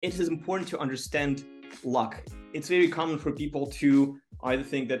it is important to understand luck. It's very common for people to either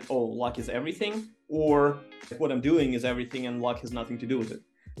think that, oh, luck is everything, or what I'm doing is everything and luck has nothing to do with it.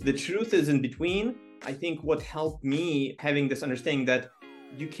 The truth is in between. I think what helped me having this understanding that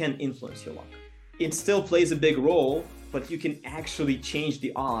you can influence your luck. It still plays a big role, but you can actually change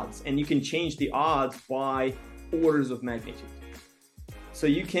the odds, and you can change the odds by orders of magnitude. So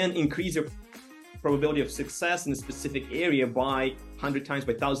you can increase your probability of success in a specific area by 100 times,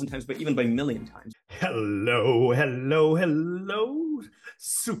 by 1,000 times, but even by 1,000,000 times. Hello.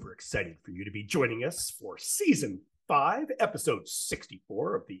 Super excited for you to be joining us for season 5, episode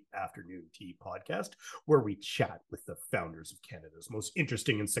 64 of the Afternoon Tea podcast, where we chat with the founders of Canada's most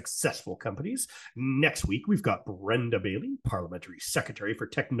interesting and successful companies. Next week, we've got Brenda Bailey, Parliamentary Secretary for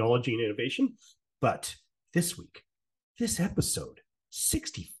Technology and Innovation. But this week, this episode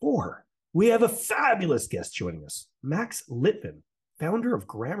 64, we have a fabulous guest joining us, Max Litvin, founder of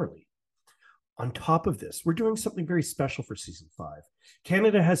Grammarly. On top of this, we're doing something very special for season 5.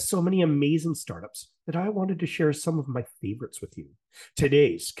 Canada has so many amazing startups that I wanted to share some of my favorites with you.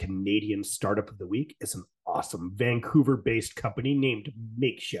 Today's Canadian Startup of the Week is an awesome Vancouver-based company named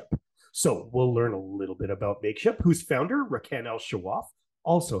Makeship. So we'll learn a little bit about Makeship, whose founder, Rakan El-Shawaf,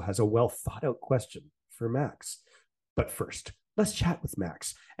 also has a well-thought-out question for Max. But first, let's chat with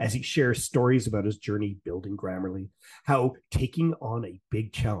Max as he shares stories about his journey building Grammarly, how taking on a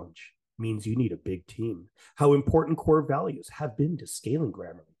big challenge means you need a big team, how important core values have been to scaling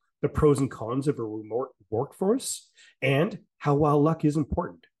Grammarly, the pros and cons of a remote workforce, and how while luck is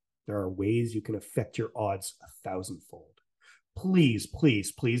important, there are ways you can affect your odds 1,000-fold. Please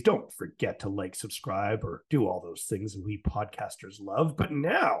don't forget to like, subscribe, or do all those things we podcasters love. But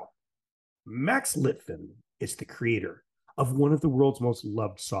now, Max Litvin is the creator of one of the world's most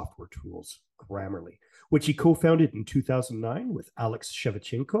loved software tools, Grammarly, which he co-founded in 2009 with Alex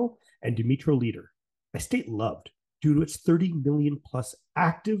Shevchenko and Dmitry Lieder. I state loved due to its 30 million plus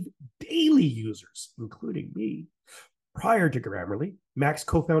active daily users, including me. Prior to Grammarly, Max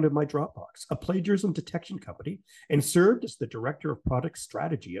co-founded MyDropbox, a plagiarism detection company, and served as the director of product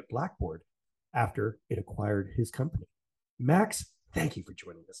strategy at Blackboard after it acquired his company. Max, thank you for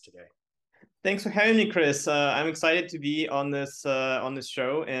joining us today. Thanks for having me, Chris. I'm excited to be on this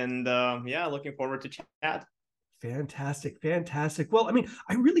show, and looking forward to chat. Fantastic. Well, I mean,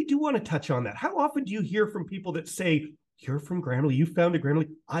 I really do want to touch on that. How often do you hear from people that say, "You're from Grammarly, you founded Grammarly"?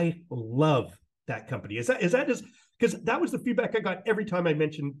 I love that company. Is that just because that was the feedback I got every time I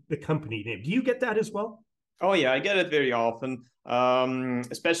mentioned the company name? Do you get that as well? Oh yeah, I get it very often,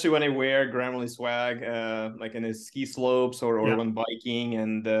 especially when I wear Grammarly swag, like in the ski slopes or when biking,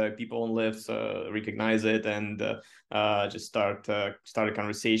 and people on lifts recognize it and just start a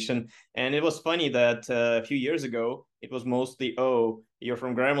conversation. And it was funny that a few years ago, it was mostly, "Oh, you're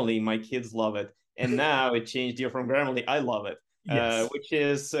from Grammarly, my kids love it." And now it changed, "You're from Grammarly, I love it." Yes.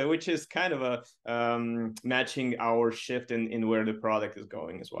 Which is kind of a matching our shift in where the product is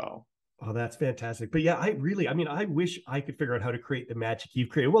going as well. Oh, that's fantastic. But yeah, I wish I could figure out how to create the magic you've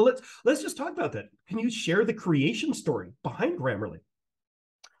created. Well, let's just talk about that. Can you share the creation story behind Grammarly?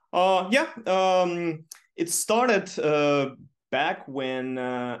 It started back when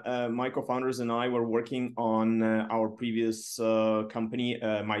my co-founders and I were working on our previous company,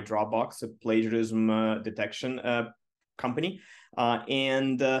 MyDropbox, a plagiarism detection company.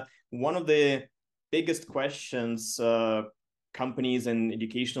 And one of the biggest questions companies and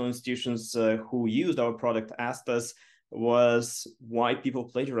educational institutions who used our product asked us was why people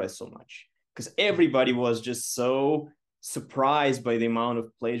plagiarize so much. Because everybody was just so surprised by the amount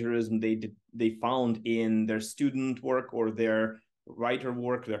of plagiarism they found in their student work or their writer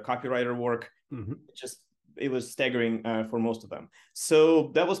work, their copywriter work. Mm-hmm. It was staggering for most of them.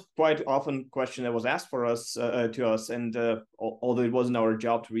 So that was quite often a question that was asked to us. And although it wasn't our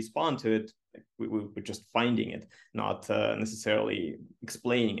job to respond to it, we were just finding it, not necessarily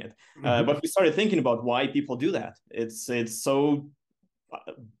explaining it. Mm-hmm. But we started thinking about why people do that. It's so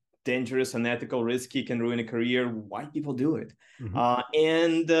dangerous, unethical, risky, can ruin a career. Why people do it?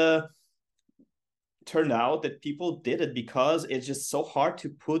 Mm-hmm. Turned out that people did it because it's just so hard to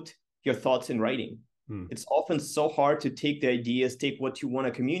put your thoughts in writing. It's often so hard to take the ideas, take what you want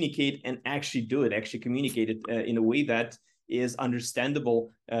to communicate and actually do it, actually communicate it in a way that is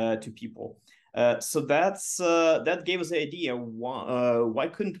understandable to people. So that gave us the idea. Why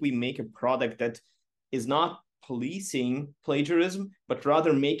couldn't we make a product that is not policing plagiarism, but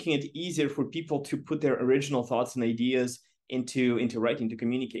rather making it easier for people to put their original thoughts and ideas into writing, to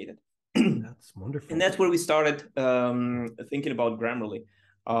communicate it? That's wonderful. And that's where we started thinking about Grammarly.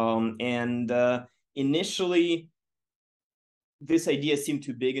 Initially, this idea seemed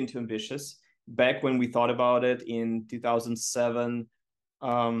too big and too ambitious back when we thought about it in 2007,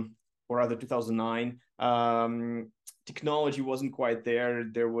 or rather 2009. Technology wasn't quite there.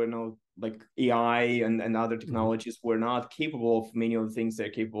 There were no like AI and other technologies were not capable of many of the things they're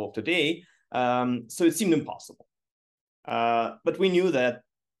capable of today. So it seemed impossible. But we knew that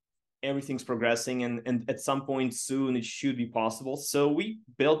everything's progressing, and at some point soon it should be possible. So we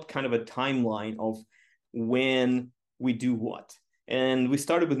built kind of a timeline of when we do what. And we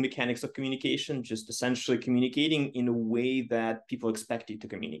started with mechanics of communication, just essentially communicating in a way that people expect you to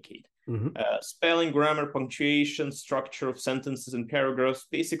communicate. Spelling, grammar, punctuation, structure of sentences and paragraphs,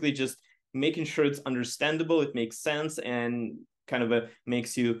 basically just making sure it's understandable, it makes sense, and kind of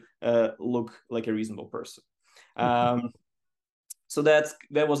makes you look like a reasonable person. So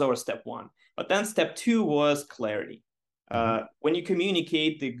that was our step one. But then step two was clarity. When you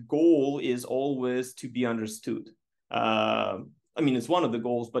communicate, the goal is always to be understood. I mean, it's one of the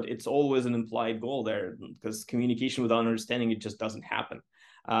goals, but it's always an implied goal there, because communication without understanding, it just doesn't happen.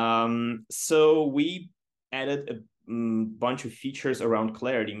 So we added a bunch of features around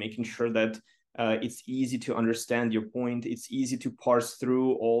clarity, making sure that it's easy to understand your point. It's easy to parse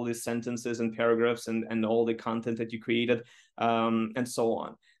through all the sentences and paragraphs and all the content that you created, and so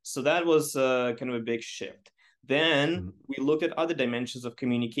on. So that was kind of a big shift. Then we looked at other dimensions of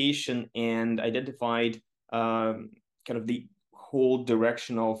communication and identified kind of the whole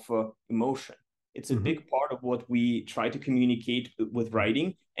direction of emotion. It's a big part of what we try to communicate with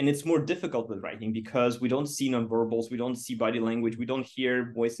writing. And it's more difficult with writing because we don't see nonverbals, we don't see body language, we don't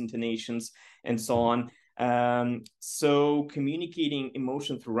hear voice intonations, and so on. So communicating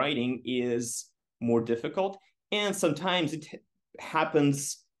emotion through writing is more difficult. And sometimes it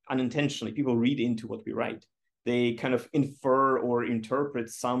happens unintentionally. People read into what we write. They kind of infer or interpret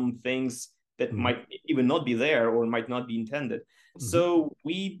some things that might even not be there or might not be intended. So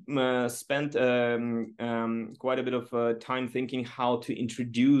we spent quite a bit of time thinking how to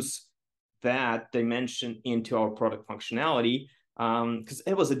introduce that dimension into our product functionality, because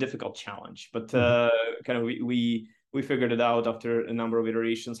it was a difficult challenge. But kind of we figured it out after a number of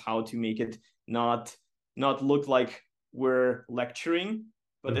iterations how to make it not look like we're lecturing,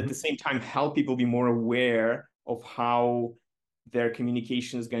 but at the same time help people be more aware of how their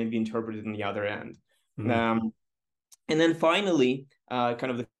communication is going to be interpreted on the other end. And then finally, kind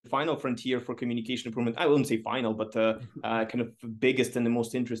of the final frontier for communication improvement, I wouldn't say final, but kind of biggest and the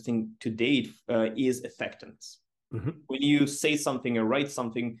most interesting to date is effectiveness. When you say something or write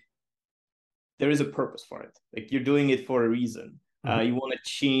something, there is a purpose for it. Like you're doing it for a reason. You want to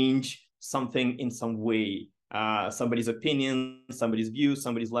change something in some way. Somebody's opinion, somebody's view,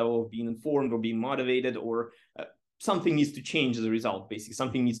 somebody's level of being informed or being motivated, or something needs to change as a result. Basically,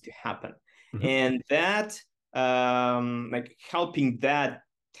 something needs to happen. And that like helping that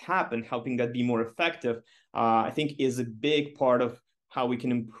happen, helping that be more effective, I think is a big part of how we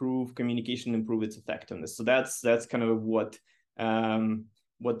can improve communication, improve its effectiveness. So that's kind of what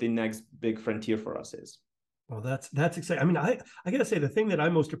the next big frontier for us is. Well, that's exciting. I mean, I gotta say the thing that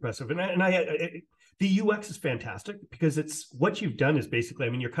I'm most impressed with, the UX is fantastic because it's what you've done is basically,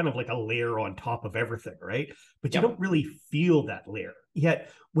 I mean, you're kind of like a layer on top of everything, right? But you don't really feel that layer. Yet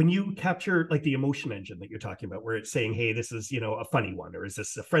when you capture like the emotion engine that you're talking about, where it's saying, hey, this is, a funny one, or is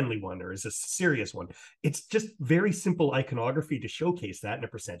this a friendly one, or is this a serious one? It's just very simple iconography to showcase that in a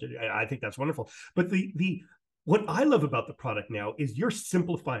percentage. I think that's wonderful. But what I love about the product now is you're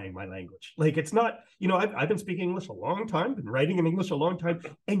simplifying my language. Like it's not, I've been speaking English a long time, been writing in English a long time,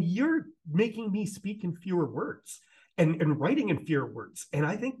 and you're making me speak in fewer words and writing in fewer words. And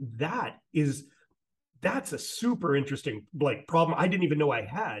I think that's a super interesting problem I didn't even know I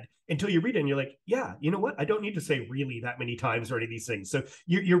had until you read it and you're like, yeah, you know what? I don't need to say really that many times or any of these things. So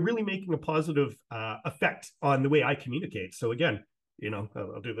you're really making a positive effect on the way I communicate. So again,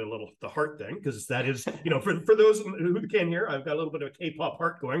 I'll do the heart thing because that is, for those who can't hear, I've got a little bit of a K-pop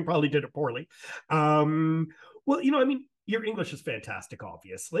heart going. Probably did it poorly. Well, I mean, your English is fantastic,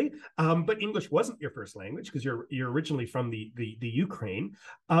 obviously, but English wasn't your first language because you're originally from the Ukraine.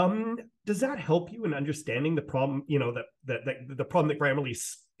 Does that help you in understanding the problem? That the problem that Grammarly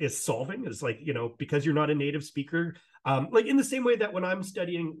is solving is like, because you're not a native speaker. Like in the same way that when I'm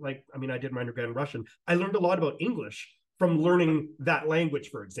studying, I did my undergrad in Russian, I learned a lot about English from learning that language,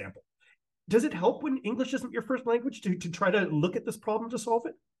 for example. Does it help when English isn't your first language to try to look at this problem to solve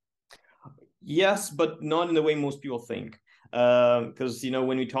it? Yes, but not in the way most people think. Because,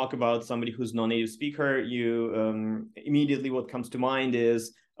 when we talk about somebody who's non-native speaker, you immediately what comes to mind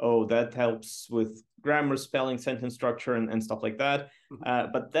is, oh, that helps with grammar, spelling, sentence structure, and stuff like that.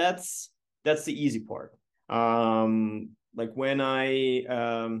 But that's the easy part. like when I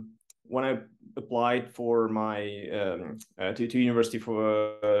applied for my to university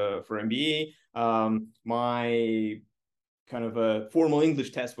for MBA, my kind of a formal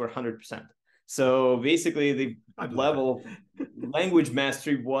English tests were 100%. So basically, the level of language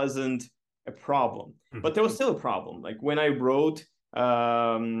mastery wasn't a problem, but there was still a problem. Like when I wrote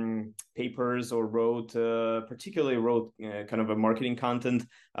papers or particularly wrote kind of a marketing content,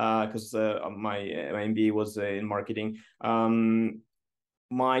 because my MBA was in marketing.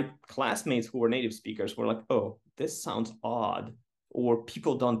 My classmates who were native speakers were like, "Oh, this sounds odd," or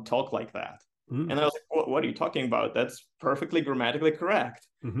 "People don't talk like that." And I was like, what are you talking about? That's perfectly grammatically correct.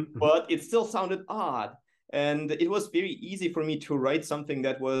 But it still sounded odd. And it was very easy for me to write something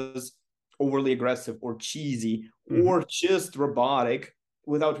that was overly aggressive or cheesy or just robotic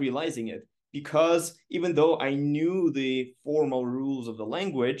without realizing it. Because even though I knew the formal rules of the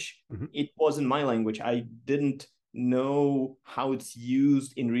language, it wasn't my language. I didn't know how it's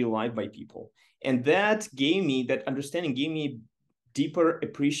used in real life by people. And that understanding gave me deeper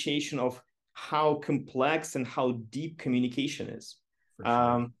appreciation of how complex and how deep communication is.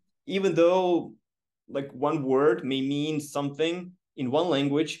 Sure. Even though like one word may mean something in one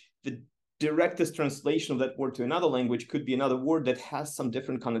language, the directest translation of that word to another language could be another word that has some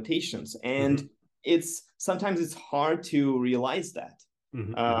different connotations. And sometimes it's hard to realize that.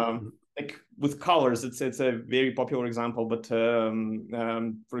 Like with colors, it's a very popular example, but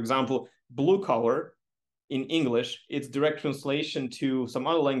for example, blue color in English, its direct translation to some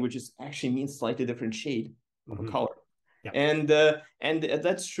other languages actually means slightly different shade of a color. Yeah. And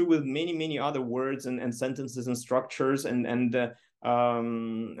that's true with many other words and sentences and structures and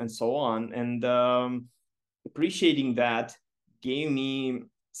so on. And appreciating that gave me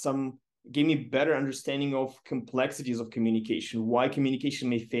better understanding of complexities of communication, why communication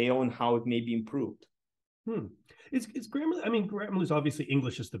may fail and how it may be improved. Is Grammarly? I mean, Grammarly is obviously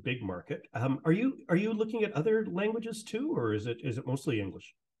English is the big market. Are you looking at other languages too, or is it mostly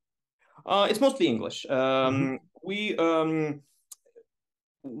English? It's mostly English. Why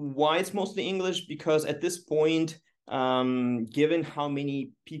it's mostly English? Because at this point, given how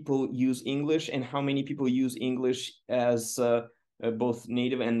many people use English and how many people use English as both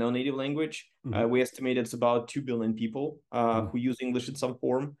native and non-native language, we estimate it's about 2 billion people who use English in some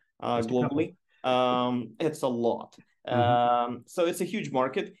form globally. It's a lot. So it's a huge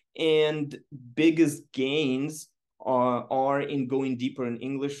market, and biggest gains are in going deeper in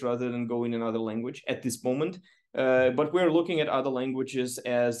English rather than going in another language at this moment. But we're looking at other languages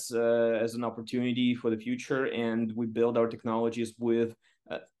as an opportunity for the future, and we build our technologies with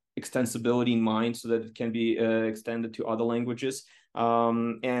extensibility in mind so that it can be extended to other languages.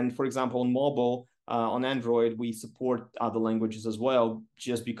 And for example, on mobile, on Android, we support other languages as well,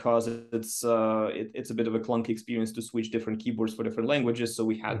 just because it's a bit of a clunky experience to switch different keyboards for different languages. So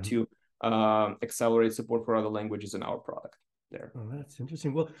we had to accelerate support for other languages in our product there. Oh, that's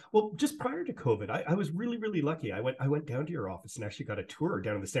interesting. Well, just prior to COVID, I was really lucky. I went down to your office and actually got a tour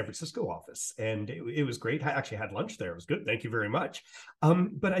down in the San Francisco office, and it was great. I actually had lunch there. It was good. Thank you very much.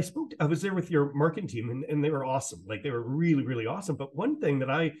 But I was there with your marketing team, and they were awesome. Like, they were really awesome. But one thing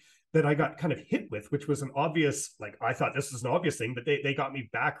that I got kind of hit with, which was an obvious, like, I thought this was an obvious thing, but they got me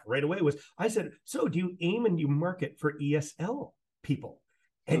back right away, was I said, so do you aim and you market for ESL people?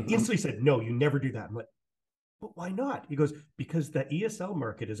 And instantly said, no, you never do that. I'm like, but why not? He goes, because the ESL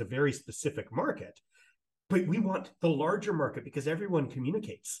market is a very specific market, but we want the larger market because everyone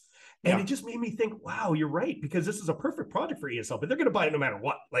communicates. And it just made me think, wow, you're right, because this is a perfect product for ESL, but they're going to buy it no matter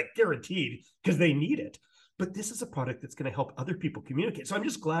what, like guaranteed, because they need it. But this is a product that's going to help other people communicate. So I'm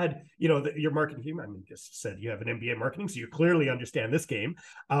just glad, that your marketing team, I mean, just said you have an MBA marketing, so you clearly understand this game.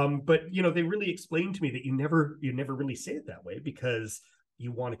 But, they really explained to me that you never really say it that way because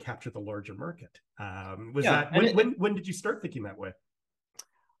you want to capture the larger market. When did you start thinking that way?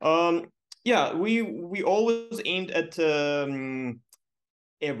 We always aimed at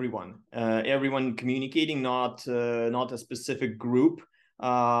everyone communicating, not a specific group.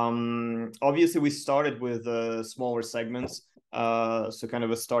 Obviously, we started with smaller segments, so kind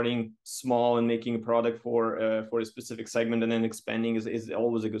of starting small and making a product for a specific segment, and then expanding is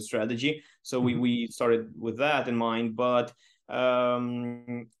always a good strategy. So we started with that in mind, but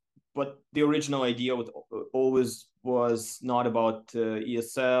the original idea always was not about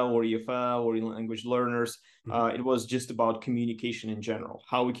ESL or EFL or language learners. It was just about communication in general.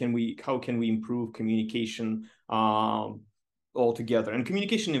 How can we improve communication altogether, and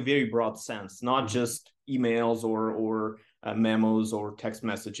communication in a very broad sense, not just emails or memos or text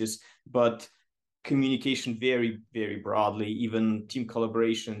messages, but communication very, very broadly, even team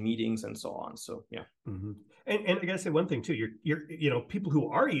collaboration, meetings, and so on. So yeah. And I gotta say one thing too. You're people who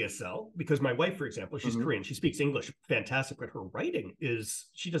are ESL, because my wife, for example, she's Korean. She speaks English fantastic, but her writing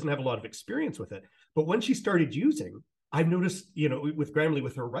she doesn't have a lot of experience with it. But when she started using, I've noticed, with Grammarly,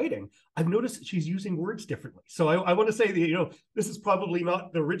 with her writing, I've noticed that she's using words differently. So I want to say that, this is probably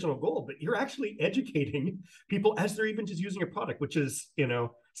not the original goal, but you're actually educating people as they're even just using a product, which is,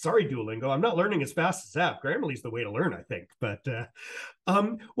 sorry, Duolingo, I'm not learning as fast as that. Grammarly is the way to learn, I think. But,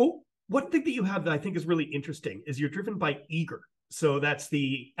 well, one thing that you have that I think is really interesting is you're driven by eager. So that's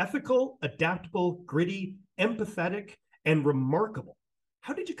the ethical, adaptable, gritty, empathetic, and remarkable.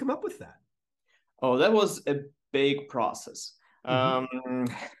 How did you come up with that? Oh, that was a big process.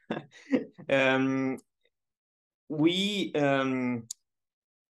 We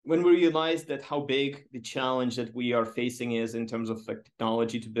when we realized that how big the challenge that we are facing is in terms of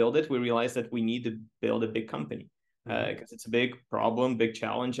technology to build it, we realized that we need to build a big company. Because it's a big problem, big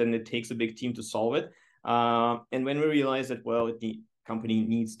challenge, and it takes a big team to solve it. And when we realized that, the company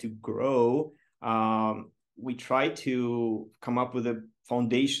needs to grow, we tried to come up with a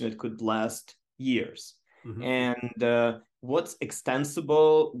foundation that could last years. And what's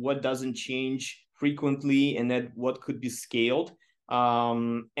extensible, what doesn't change frequently, and that what could be scaled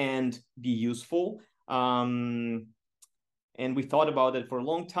and be useful. And we thought about it for a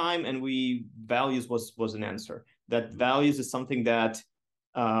long time, and values was an answer. That values is something that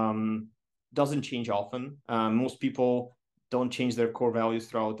doesn't change often. Most people don't change their core values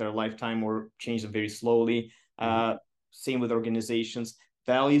throughout their lifetime or change them very slowly. Same with organizations.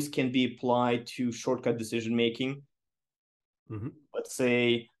 Values can be applied to shortcut decision making. Let's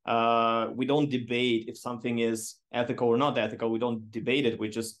say we don't debate if something is ethical or not ethical. We don't debate it. We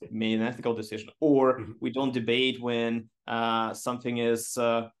just made an ethical decision. Or we don't debate when something is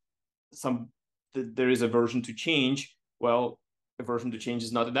there is aversion to change. Well, aversion to change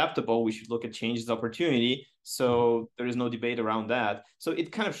is not adaptable. We should look at change as opportunity. So there is no debate around that. So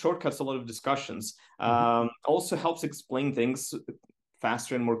it kind of shortcuts a lot of discussions. Also helps explain things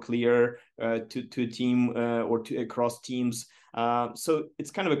faster and more clear to a team or across teams. So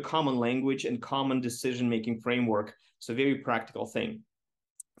it's kind of a common language and common decision-making framework. So very practical thing.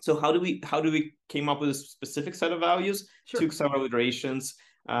 So how do we came up with a specific set of values? Sure. Took several iterations.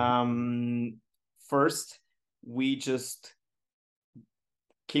 First, we just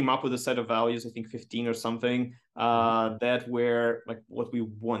came up with a set of values, I think 15 or something, that were like what we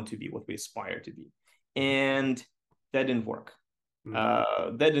want to be, what we aspire to be. And that didn't work.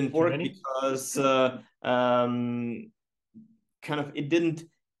 That didn't work because kind of it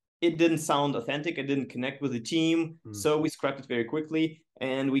didn't sound authentic. It didn't connect with the team. So we scrapped it very quickly,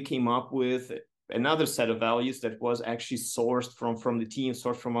 and we came up with another set of values that was actually sourced from the team,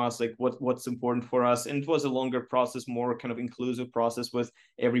 sourced from us, like what's important for us. And it was a longer process, more kind of inclusive process with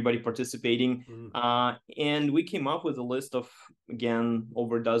everybody participating. And we came up with a list of, again,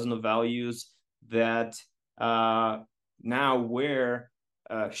 over a dozen of values that now we're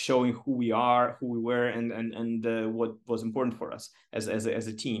showing who we are, who we were, and what was important for us as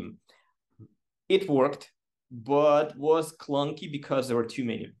a team. It worked, but was clunky because there were too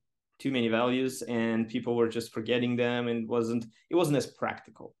many values, and people were just forgetting them, and it wasn't as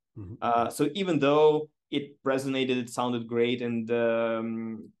practical. So even though it resonated, it sounded great, and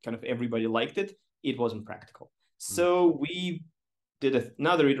kind of everybody liked it, it wasn't practical. So we did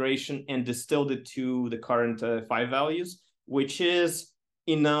another iteration and distilled it to the current 5 values, which is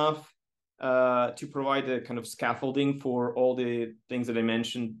enough to provide a kind of scaffolding for all the things that I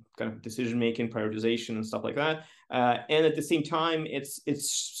mentioned, kind of decision making, prioritization, and stuff like that. And at the same time, it's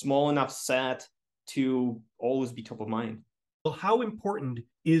small enough set to always be top of mind. Well, how important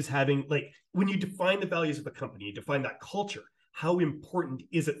is having, like, when you define the values of a company, you define that culture, how important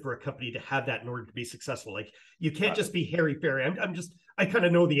is it for a company to have that in order to be successful? Like, you can't just be hairy-fairy. I kind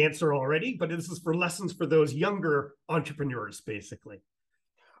of know the answer already, but this is for lessons for those younger entrepreneurs, basically.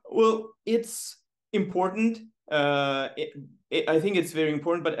 Well, it's important. I think it's very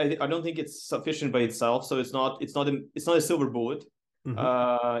important, but I don't think it's sufficient by itself. So it's not a silver bullet.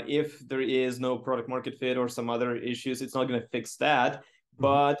 If there is no product market fit or some other issues, it's not going to fix that.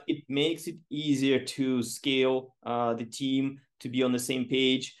 But it makes it easier to scale the team to be on the same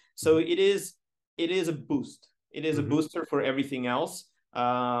page. So it is a boost. It is a booster for everything else.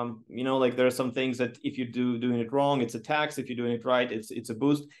 Like there are some things that if you doing it wrong, it's a tax. If you're doing it right, it's a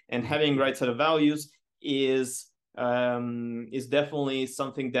boost. And having right set of values is definitely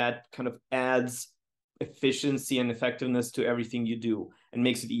something that kind of adds efficiency and effectiveness to everything you do and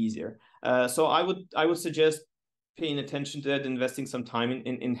makes it easier. So I would suggest paying attention to that, investing some time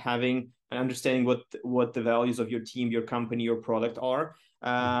in having and understanding what the values of your team, your company, your product are.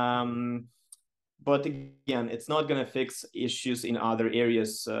 but again, it's not going to fix issues in other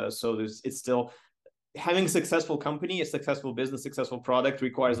areas. So it's still having a successful company, a successful business, successful product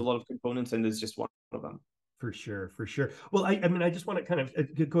requires a lot of components, and it's just one of them. For sure, for sure. Well, I mean, I just want to kind of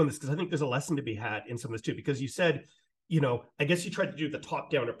go on this because I think there's a lesson to be had in some of this too, because you said, I guess you tried to do the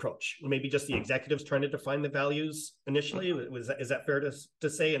top-down approach, maybe just the executives trying to define the values initially. Is that fair to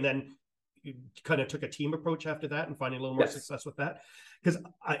say? And then you kind of took a team approach after that and finding a little more success with that? Because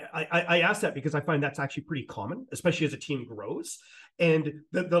I ask that because I find that's actually pretty common, especially as a team grows. And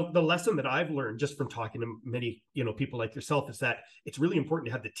the lesson that I've learned just from talking to many, people like yourself is that it's really important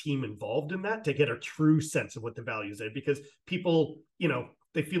to have the team involved in that to get a true sense of what the values are, because people,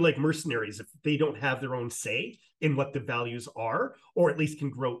 they feel like mercenaries if they don't have their own say in what the values are, or at least can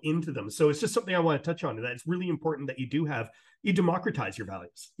grow into them. So it's just something I want to touch on, that it's really important that you democratize your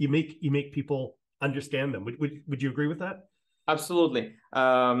values. You make people understand them. Would you agree with that? Absolutely.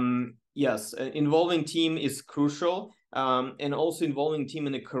 Yes, involving team is crucial, and also involving team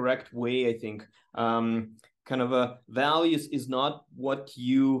in the correct way, I think. Values is not what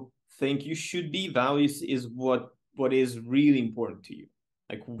you think you should be. Values is what is really important to you.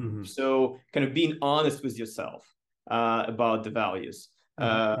 So kind of being honest with yourself about the values.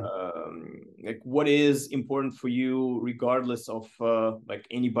 What is important for you, regardless of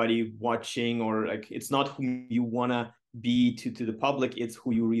anybody watching, or it's not who you want to be to the public, it's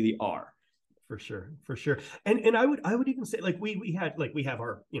who you really are. For sure. And I would even say, we have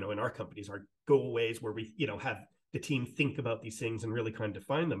our, in our companies, our go-aways where we, have the team think about these things and really kind of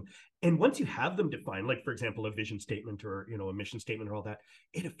define them. And once you have them defined, like, for example, a vision statement or, a mission statement or all that,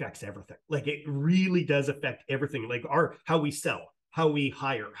 it affects everything. It really does affect everything. How we sell, how we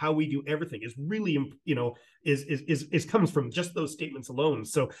hire, how we do everything is really, is comes from just those statements alone.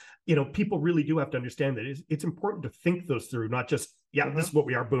 So, people really do have to understand that it's important to think those through, not just, this is what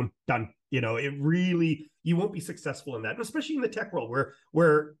we are, boom, done. It really, you won't be successful in that, and especially in the tech world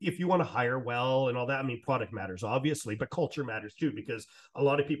where if you want to hire well and all that, I mean, product matters, obviously, but culture matters too, because a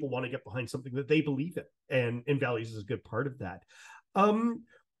lot of people want to get behind something that they believe in, and values is a good part of that.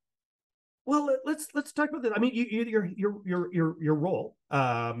 Well, let's talk about that. I mean, your role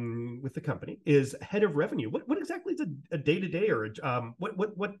with the company is head of revenue. What exactly is a day-to-day, or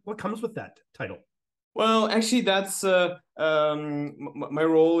what comes with that title? Well, actually, that's my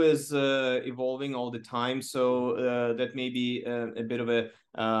role is evolving all the time. So that may be a bit of a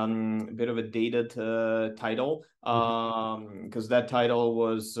dated title, because that title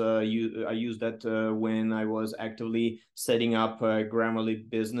was I used that when I was actively setting up a Grammarly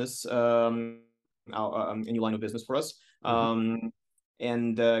business, a new line of business for us.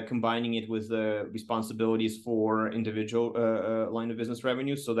 And combining it with the responsibilities for individual line of business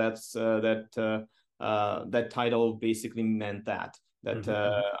revenue. So that's that title basically meant that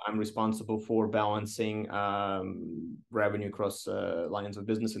I'm responsible for balancing revenue across lines of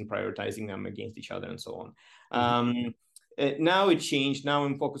business and prioritizing them against each other and so on. Now it changed. Now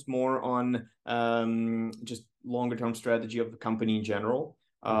I'm focused more on just longer term strategy of the company in general.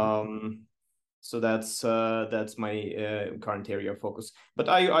 So that's my current area of focus. But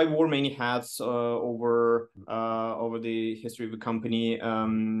I wore many hats over the history of the company.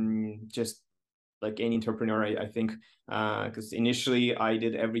 Just like any entrepreneur, I think, because initially I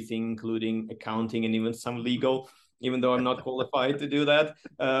did everything, including accounting and even some legal, even though I'm not qualified to do that.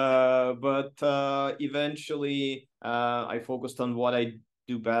 But eventually, I focused on what I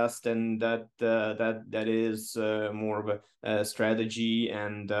do best, and that is more of a strategy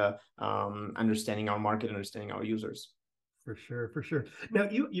and understanding our market, understanding our users. For sure. Now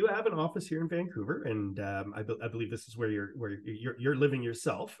you have an office here in Vancouver, and I believe this is where you're living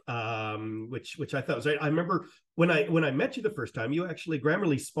yourself, which I thought was right. I remember when I met you the first time, you actually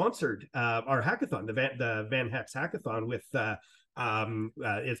Grammarly sponsored our hackathon, the Van Hacks hackathon, with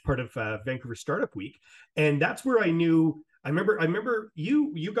as part of Vancouver Startup Week, and that's where I knew. I remember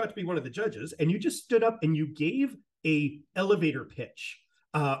you got to be one of the judges, and you just stood up and you gave a elevator pitch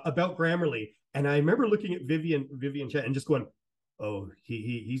about Grammarly. And I remember looking at Vivian Chan and just going, "Oh,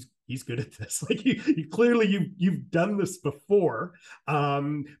 he's good at this. Like clearly you've done this before."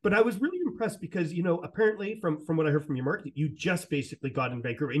 But I was really impressed because apparently from what I heard from your marketing, you just basically got in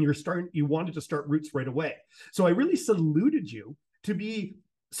Vancouver and you wanted to start roots right away. So I really saluted you to be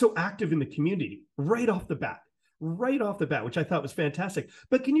so active in the community right off the bat, which I thought was fantastic.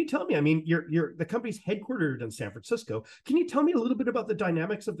 But can you tell me, I mean, the company's headquartered in San Francisco. Can you tell me a little bit about the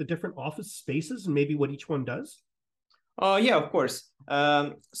dynamics of the different office spaces and maybe what each one does? Yeah, of course.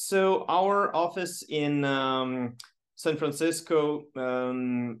 So our office in San Francisco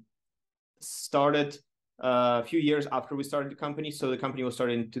started a few years after we started the company. So the company was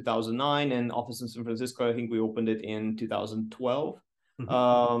started in 2009, and office in San Francisco, I think we opened it in 2012.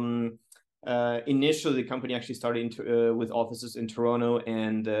 Initially, the company actually started with offices in Toronto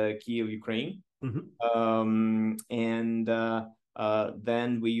and Kyiv, Ukraine.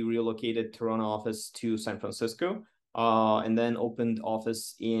 Then we relocated Toronto office to San Francisco, and then opened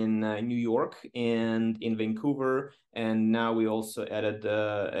office in New York and in Vancouver. And now we also added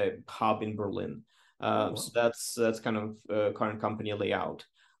a hub in Berlin. So that's kind of current company layout.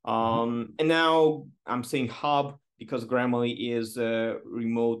 And now I'm saying hub because Grammarly is a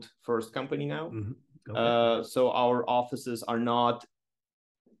remote first company now. So our offices are not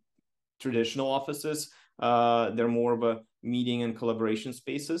traditional offices. They're more of a meeting and collaboration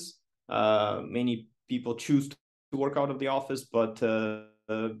spaces. Many people choose to work out of the office, but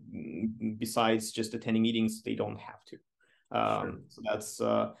besides just attending meetings, they don't have to. So that's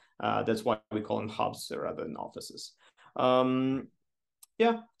why we call them hubs rather than offices. So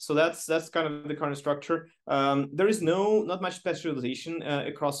that's kind of the current structure. There is not much specialization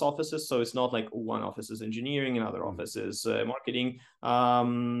across offices, so it's not like one office is engineering and other office is marketing.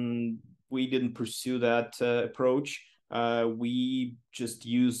 We didn't pursue that approach. We just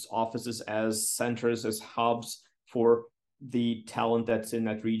use offices as centers, as hubs for the talent that's in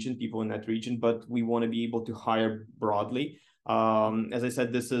that region, people in that region, but we want to be able to hire broadly. As I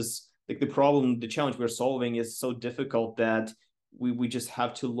said, this is like the problem, the challenge we're solving is so difficult that we just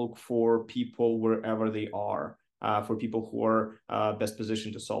have to look for people wherever they are, for people who are best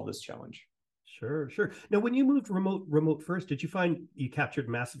positioned to solve this challenge. Sure. Now, when you moved remote first, did you find you captured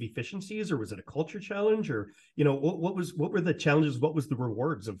massive efficiencies, or was it a culture challenge, or what were the challenges? What was the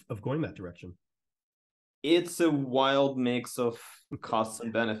rewards of going that direction? It's a wild mix of costs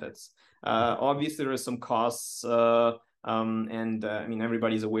and benefits. Obviously, there are some costs, and I mean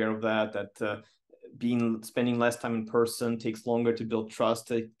everybody's aware of that. Spending less time in person takes longer to build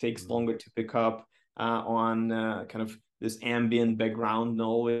trust. It takes longer to pick up on kind of this ambient background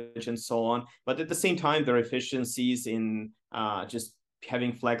knowledge and so on. But at the same time, there are efficiencies in just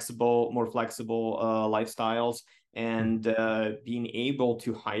having more flexible lifestyles, and being able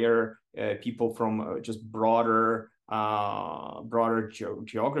to hire people from just broader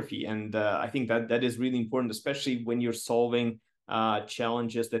geography. And I think that is really important, especially when you're solving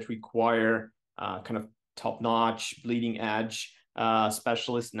challenges that require kind of top-notch, bleeding edge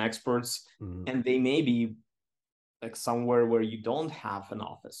specialists and experts. And they may be like somewhere where you don't have an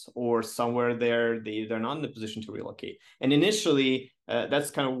office, or somewhere they're not in a position to relocate. And initially, that's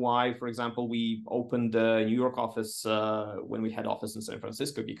kind of why, for example, we opened the New York office when we had office in San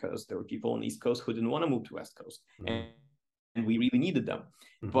Francisco, because there were people on the East Coast who didn't want to move to West Coast, and we really needed them.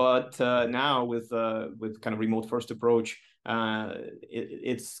 But now with kind of remote first approach,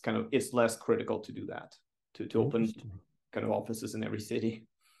 it's less critical to do that, to open kind of offices in every city.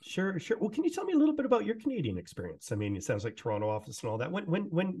 Sure. Well, can you tell me a little bit about your Canadian experience? I mean, it sounds like Toronto office and all that.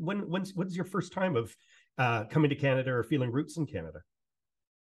 When's your first time of coming to Canada or feeling roots in Canada?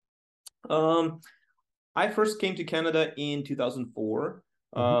 I first came to Canada in 2004,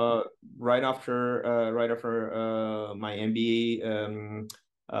 right after my MBA, and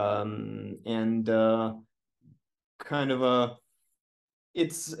kind of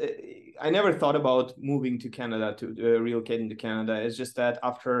I never thought about moving to Canada, to relocating to Canada. It's just that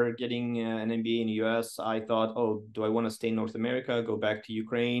after getting an MBA in the US, I thought, oh, do I want to stay in North America, go back to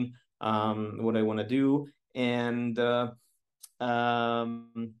Ukraine? What do I want to do? And I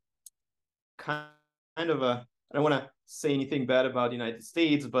don't want to say anything bad about the United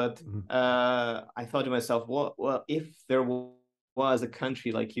States, but I thought to myself, well, if there was a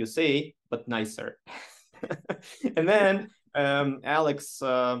country like USA, but nicer. And then Alex,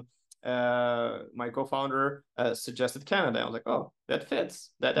 my co-founder, suggested Canada. I was like, oh, that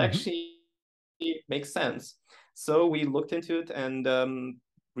fits. That actually makes sense. So we looked into it and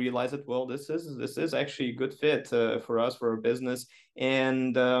realized that, well, this is actually a good fit for us, for our business.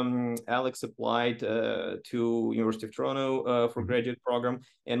 And Alex applied to University of Toronto for graduate program,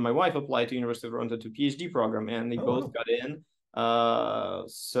 and my wife applied to University of Toronto to PhD program, and they both got in.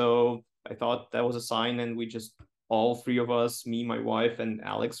 So I thought that was a sign, and we just, all three of us, me, my wife, and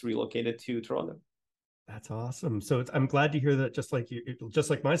Alex, relocated to Toronto. That's awesome. So I'm glad to hear that. Just like you, just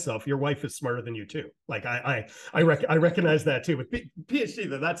like myself, your wife is smarter than you too. Like I recognize that too with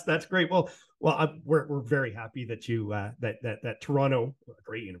PhD. That's great. Well, Well, we're very happy that you that Toronto, a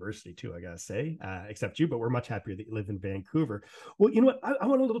great university too, I gotta say, except you, but we're much happier that you live in Vancouver. Well, you know what? I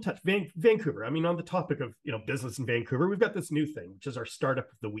want a little touch Vancouver. I mean, on the topic of business in Vancouver, we've got this new thing, which is our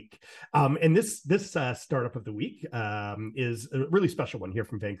startup of the week. And this startup of the week is a really special one here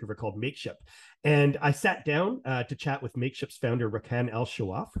from Vancouver called Makeship. And I sat down to chat with Makeship's founder Rakan El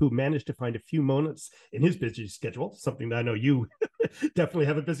Shawaf, who managed to find a few moments in his busy schedule, something that I know you definitely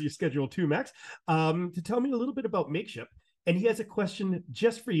have a busy schedule too, Max, to tell me a little bit about Makeship. And he has a question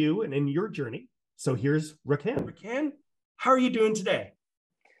just for you and in your journey. So here's Rakan. Rakan, how are you doing today?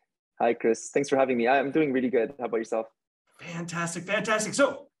 Hi, Chris. Thanks for having me. I'm doing really good. How about yourself? Fantastic, fantastic.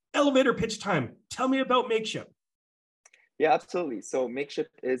 So elevator pitch time. Tell me about Makeship. Yeah, absolutely. So Makeship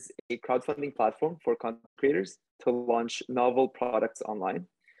is a crowdfunding platform for content creators to launch novel products online.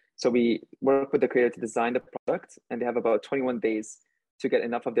 So we work with the creator to design the product, and they have about 21 days to get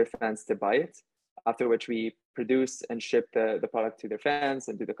enough of their fans to buy it, after which we produce and ship the product to their fans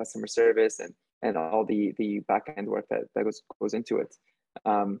and do the customer service and all the back-end work that goes into it.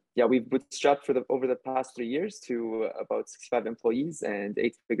 Yeah, we've bootstrapped over the past 3 years to about 65 employees and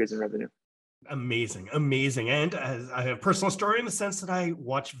 8 figures in revenue. Amazing, amazing. And as I have a personal story in the sense that I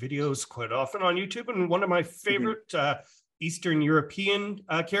watch videos quite often on YouTube, and one of my favorite Eastern European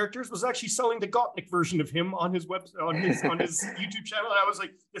characters was actually selling the Gopnik version of him on his on his YouTube channel. And I was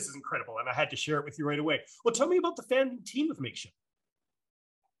like, this is incredible, and I had to share it with you right away. Well, tell me about the founding team of Makeship.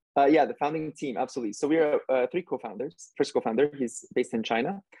 Yeah, the founding team, absolutely. So we are 3 co-founders. First co-founder, he's based in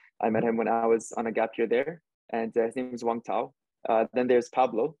China. I met him when I was on a gap year there, and his name is Wang Tao. Then there's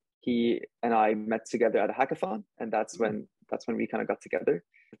Pablo. He and I met together at a hackathon, and that's when we kind of got together.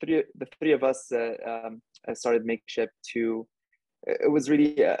 The three of us started Makeship to. It was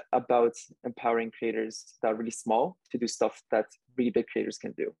really about empowering creators that are really small to do stuff that really big creators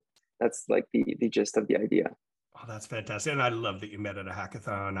can do. That's like the gist of the idea. Oh, that's fantastic. And I love that you met at a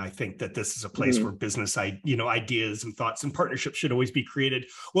hackathon. I think that this is a place where business, ideas and thoughts and partnerships should always be created.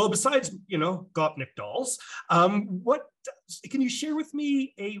 Well, besides, Gopnik dolls, what can you share with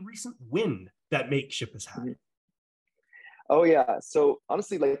me a recent win that Makeship has had? Oh yeah. So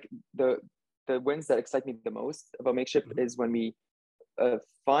honestly, like the wins that excite me the most about Makeship is when we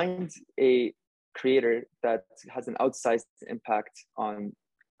find a creator that has an outsized impact on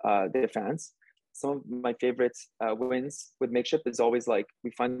their fans. Some of my favorite wins with Makeship is always like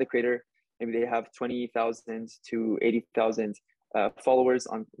we find the creator, maybe they have 20,000 to 80,000 followers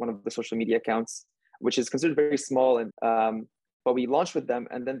on one of the social media accounts, which is considered very small. And but we launch with them,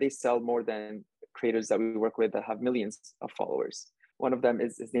 and then they sell more than creators that we work with that have millions of followers. One of them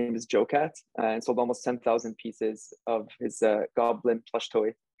his name is Joe Cat, and sold almost 10,000 pieces of his Goblin plush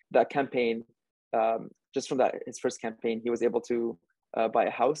toy. That campaign, just from his first campaign, he was able to buy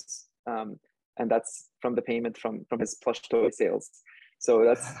a house. And that's from the payment from his plush toy sales.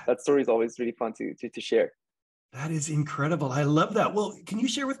 So that story is always really fun to share. That is incredible. I love that. Well, can you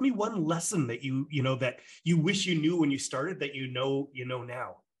share with me one lesson that you wish you knew when you started that you know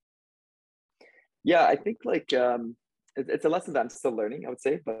now? Yeah, I think like it's a lesson that I'm still learning, I would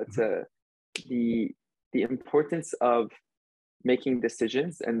say, but the importance of making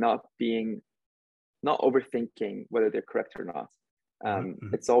decisions and not overthinking whether they're correct or not.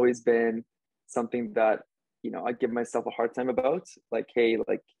 It's always been something that I give myself a hard time about, like, hey,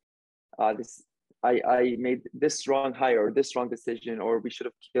 like I made this wrong hire or this wrong decision, or we should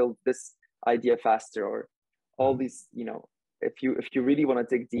have killed this idea faster, or all these, if you really want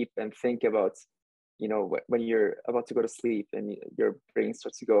to dig deep and think about, when you're about to go to sleep and your brain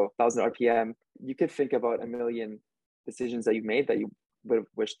starts to go 1,000 RPM, you could think about a million decisions that you made that you would have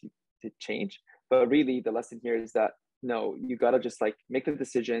wished to change. But really the lesson here is that no, you gotta just like make the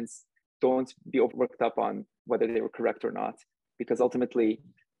decisions. Don't be worked up on whether they were correct or not, because ultimately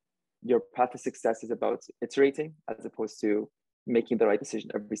your path to success is about iterating as opposed to making the right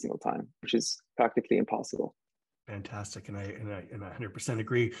decision every single time, which is practically impossible. Fantastic. And I 100%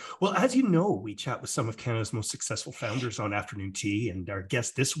 agree. Well, as you know, we chat with some of Canada's most successful founders on Afternoon Tea. And our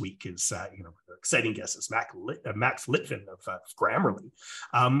guest this week is, exciting guest is Max Litvin of Grammarly.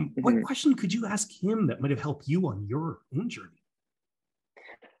 What question could you ask him that might have helped you on your own journey?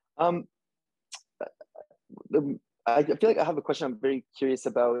 I feel like I have a question I'm very curious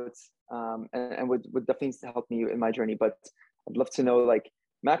about, and would definitely help me in my journey. But I'd love to know, like,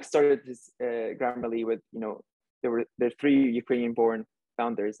 Max started his Grammarly with, there are 3 Ukrainian-born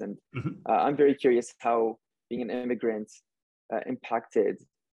founders, and I'm very curious how being an immigrant impacted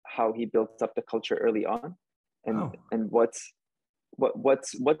how he built up the culture early on, and what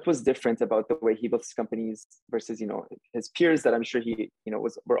what was different about the way he built his companies versus his peers that I'm sure he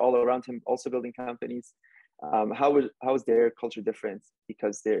were all around him also building companies. How was their culture different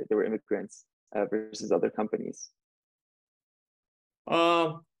because they were immigrants versus other companies?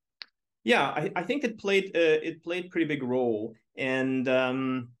 Yeah, I think it played pretty big role. And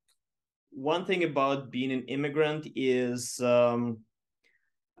one thing about being an immigrant is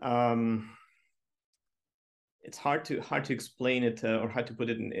it's hard to explain it or hard to put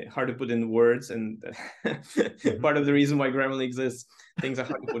in words. And part of the reason why Grammarly exists, things are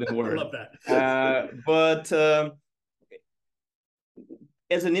hard to put in words. I love that. But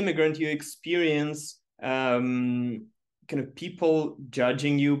as an immigrant, you experience kind of people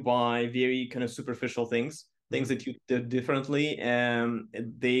judging you by very kind of superficial things that you did differently, and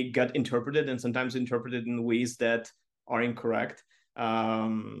they got interpreted, and sometimes interpreted in ways that are incorrect.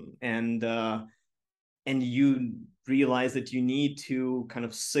 And you realize that you need to kind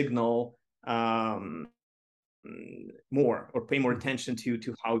of signal more, or pay more attention to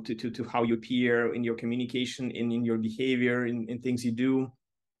how you appear in your communication, in your behavior, in things you do.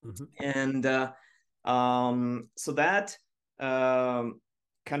 And so that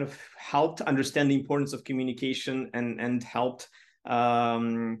kind of helped understand the importance of communication, and helped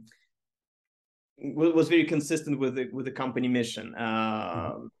was very consistent with the company mission.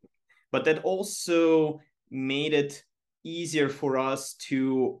 But that also made it easier for us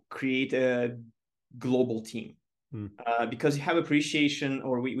to create a global team. Because you have appreciation,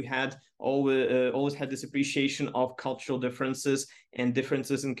 or we had always had this appreciation of cultural differences and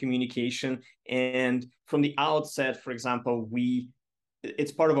differences in communication. And from the outset, for example,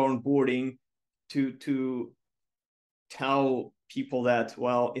 it's part of our onboarding to tell people that,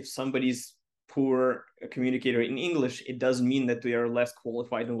 well, if somebody's poor communicator in English, it doesn't mean that they are less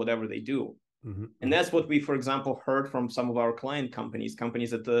qualified in whatever they do. And that's what we, for example, heard from some of our client companies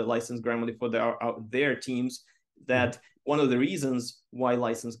that license Grammarly for their teams, that one of the reasons why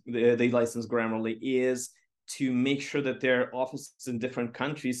they license Grammarly is to make sure that their offices in different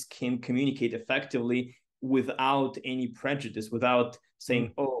countries can communicate effectively without any prejudice, without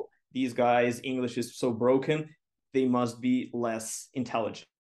saying, oh, these guys' English is so broken, they must be less intelligent.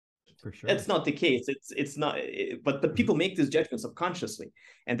 For sure. It's not the case. It's not, but people make these judgments subconsciously,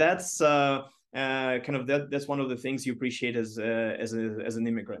 and that's kind of that's one of the things you appreciate as an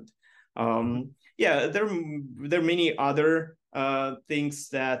immigrant. Yeah, there are many other things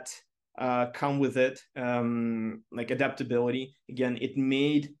that come with it, like adaptability. Again, it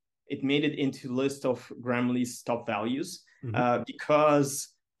made it into list of Grammarly's top values, because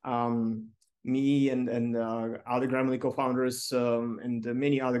me and other Grammarly co-founders and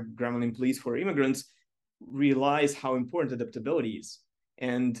many other Grammarly employees for immigrants realize how important adaptability is.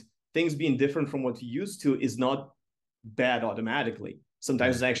 And things being different from what you used to is not bad automatically.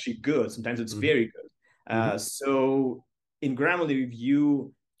 Sometimes it's actually good. Sometimes it's very good. So in Grammarly, we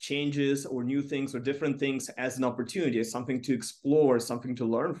view changes or new things or different things as an opportunity, as something to explore, something to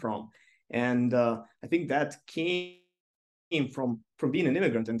learn from. And I think that came from being an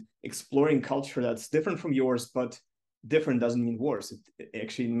immigrant and exploring culture that's different from yours, but different doesn't mean worse. It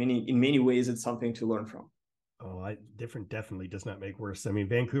actually, in many ways, it's something to learn from. Oh, different definitely does not make worse. I mean,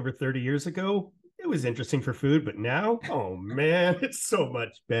 Vancouver 30 years ago, it was interesting for food, but now, oh man, it's so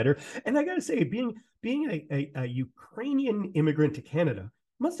much better. And I gotta say, being a Ukrainian immigrant to Canada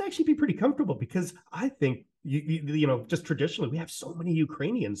must actually be pretty comfortable, because I think you know, just traditionally we have so many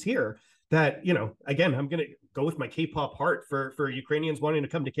Ukrainians here that, you know, again, I'm gonna go with my K-pop heart for Ukrainians wanting to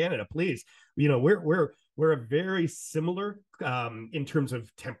come to Canada. Please, you know, we're a very similar in terms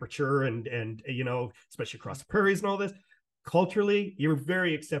of temperature and you know, especially across the prairies and all this. Culturally, you're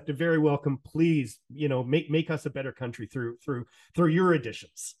very accepted, very welcome. Please, you know, make us a better country through your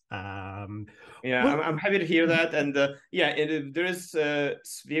additions. Yeah, I'm happy to hear that. And yeah, there is a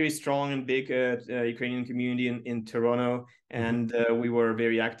very strong and big Ukrainian community in Toronto, and we were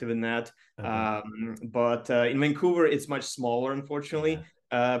very active in that. But in Vancouver, it's much smaller, unfortunately,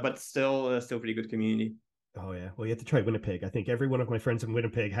 but still pretty good community. Oh yeah, well, you have to try Winnipeg. I think every one of my friends in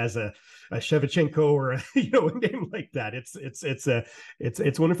Winnipeg has a Shevchenko or a, you know, a name like that.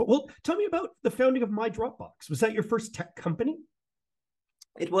 It's wonderful. Well, tell me about the founding of My Dropbox. Was that your first tech company?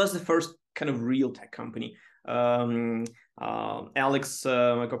 It was the first kind of real tech company. Alex,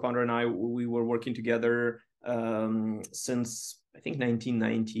 my co-founder, and we were working together since I think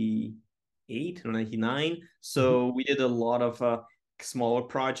 1998 or 99. So we did a lot of smaller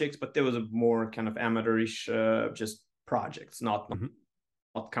projects, but there was a more kind of amateurish just projects, not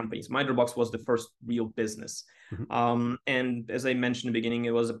companies. My Dropbox was the first real business. And as I mentioned in the beginning,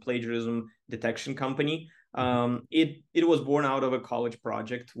 it was a plagiarism detection company. It was born out of a college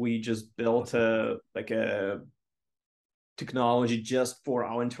project. We just built a technology just for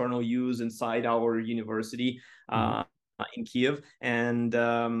our internal use inside our university in Kiev. And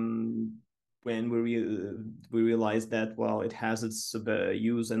when we realized that, well, it has its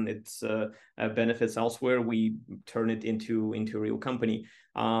use and its benefits elsewhere, we turn it into a real company.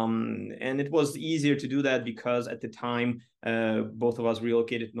 And it was easier to do that because at the time, both of us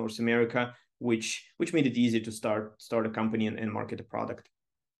relocated to North America, which made it easier to start a company and market a product.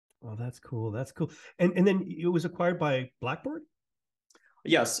 Oh, that's cool. That's cool. And then it was acquired by Blackboard?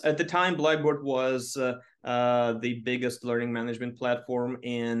 Yes, at the time, Blackboard was the biggest learning management platform,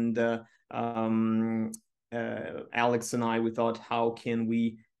 and Alex and I, we thought, how can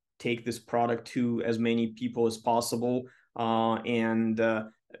we take this product to as many people as possible, and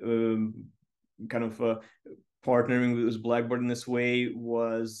kind of partnering with Blackboard in this way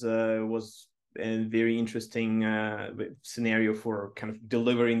was a very interesting scenario for kind of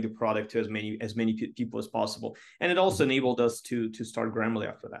delivering the product to as many people as possible, and it also enabled us to start Grammarly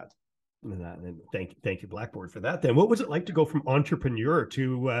after that. And thank you, Blackboard, for that. Then, what was it like to go from entrepreneur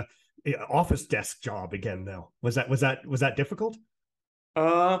to office desk job again? Though, was that difficult?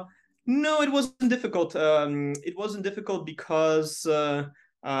 No, it wasn't difficult. It wasn't difficult because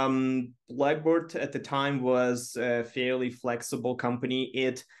Blackboard at the time was a fairly flexible company.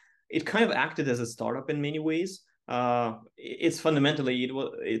 It kind of acted as a startup in many ways. It's fundamentally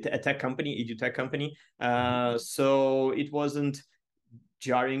a tech company, edutech company. So it wasn't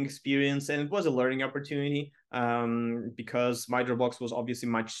jarring experience, and it was a learning opportunity because my Dropbox was obviously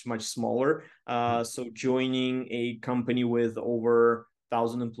much smaller. So joining a company with over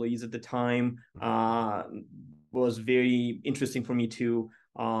 1,000 employees at the time was very interesting for me to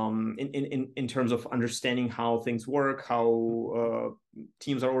in terms of understanding how things work, how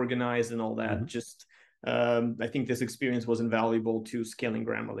teams are organized, and all that. Just I think this experience was invaluable to scaling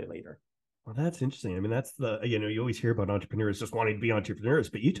Grammarly later. Well, that's interesting. I mean, that's you always hear about entrepreneurs just wanting to be entrepreneurs,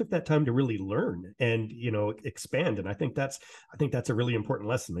 but you took that time to really learn and, expand. And I think that's a really important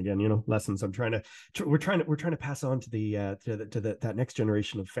lesson. Again, lessons we're trying to pass on to that next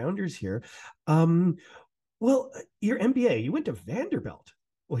generation of founders here. Well, your MBA, you went to Vanderbilt,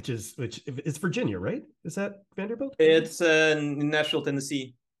 which is Virginia, right? Is that Vanderbilt? It's Nashville,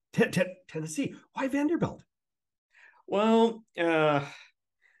 Tennessee. Tennessee. Why Vanderbilt? Well,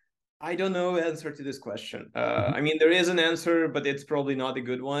 I don't know the answer to this question. I mean, there is an answer, but it's probably not a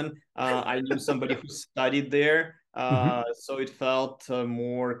good one. I knew somebody who studied there, so it felt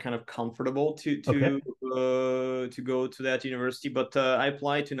more kind of comfortable to go to that university. But I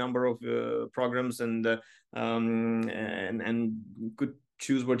applied to a number of programs and could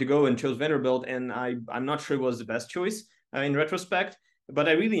choose where to go, and chose Vanderbilt. And I'm not sure it was the best choice in retrospect, but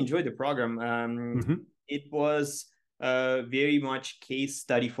I really enjoyed the program. It was very much case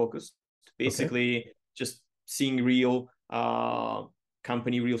study focused, basically just seeing real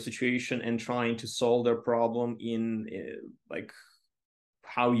company, real situation, and trying to solve their problem in like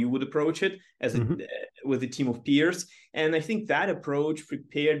how you would approach it as with a team of peers. And I think that approach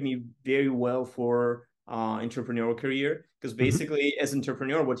prepared me very well for entrepreneurial career, because basically as an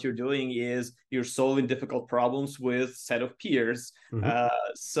entrepreneur, what you're doing is you're solving difficult problems with a set of peers.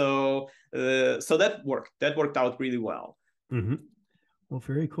 So that worked out really well. Well,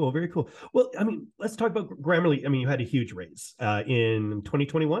 very cool, very cool. Well, I mean, let's talk about Grammarly. I mean, you had a huge raise in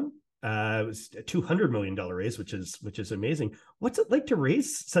 2021. It was a $200 million raise, which is amazing. What's it like to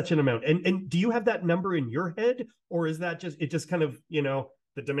raise such an amount? And do you have that number in your head, or is that just kind of,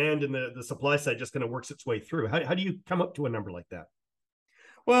 the demand and the supply side just kind of works its way through? How do you come up to a number like that?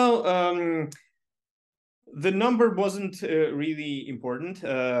 Well, the number wasn't really important.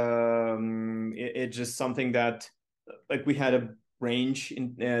 It's just something that, like, we had a range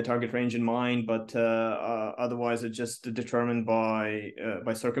in target range in mind, but otherwise it's just determined by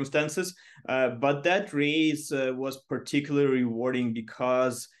circumstances. But that raise was particularly rewarding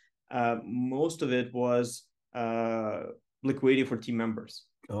because most of it was liquidity for team members.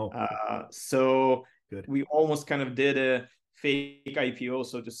 So good. We almost kind of did a fake IPO,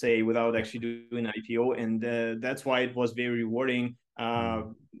 so to say, without actually doing an IPO, and that's why it was very rewarding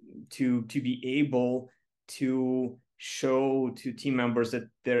to be able to show to team members that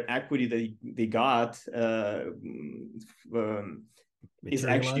their equity they got is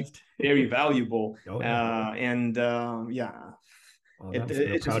actually very valuable. It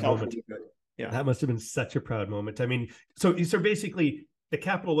just felt really good. That must have been such a proud moment. I mean, so basically the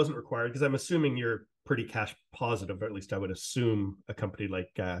capital wasn't required, because I'm assuming you're pretty cash positive, or at least I would assume a company like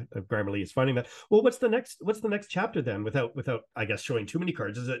Grammarly is finding that. Well, what's the next chapter then? Without I guess showing too many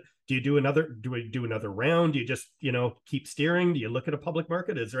cards, is it, do we do another round? Do you just keep steering? Do you look at a public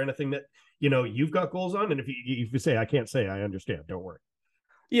market? Is there anything that you've got goals on? And if you say I can't say, I understand. Don't worry.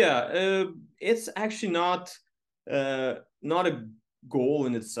 Yeah, it's actually not a goal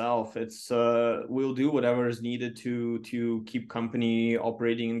in itself. It's we'll do whatever is needed to keep company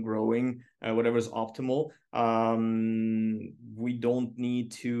operating and growing, whatever is optimal. We don't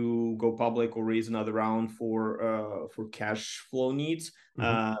need to go public or raise another round for cash flow needs.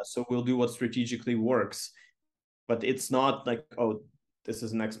 So we'll do what strategically works, but it's not like, oh, this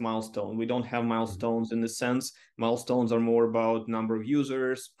is the next milestone. We don't have milestones in the sense. Milestones are more about number of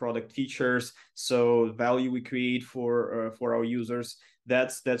users, product features, so value we create for our users.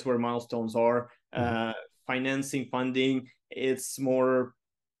 That's where milestones are. Financing, funding, it's more.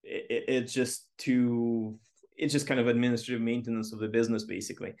 It's just kind of administrative maintenance of the business,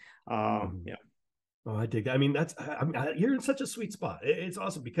 basically. Yeah. Oh, I dig that. I mean, you're in such a sweet spot. It's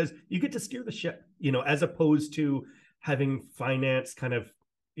awesome because you get to steer the ship, as opposed to having finance kind of,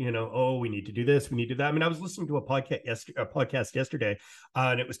 oh, we need to do this, we need to do that. I mean, I was listening to a podcast yesterday,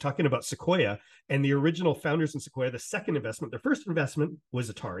 and it was talking about Sequoia and the original founders in Sequoia. The second investment, their first investment was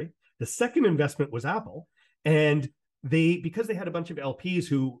Atari. The second investment was Apple. And because they had a bunch of LPs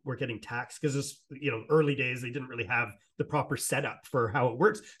who were getting taxed, because it's, early days, they didn't really have the proper setup for how it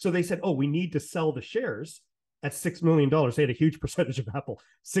works. So they said, oh, we need to sell the shares at $6 million. They had a huge percentage of Apple.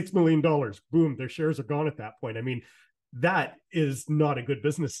 $6 million. Boom, their shares are gone at that point. I mean, that is not a good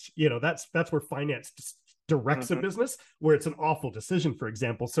business. That's where finance directs a business, where it's an awful decision, for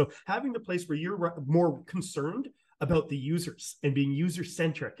example. So having the place where you're more concerned about the users and being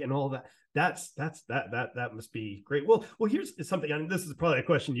user-centric and all that, that must be great. Well, here's something, and this is probably a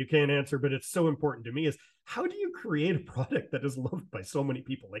question you can't answer, but it's so important to me, is how do you create a product that is loved by so many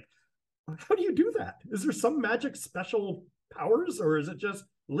people? Like, how do you do that? Is there some magic special powers, or is it just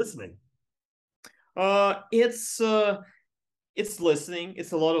listening? It's listening.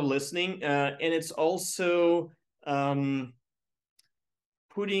 It's a lot of listening, and it's also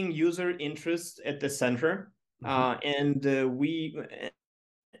putting user interest at the center. And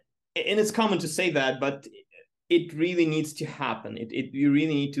it's common to say that, but it really needs to happen. You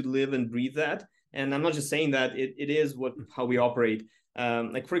really need to live and breathe that. And I'm not just saying that. It is how we operate.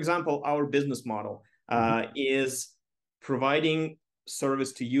 Like, for example, our business model is providing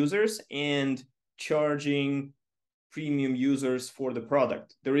service to users and charging premium users for the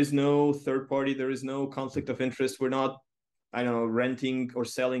product. There is no third party. There is no conflict of interest. We're not, I don't know, renting or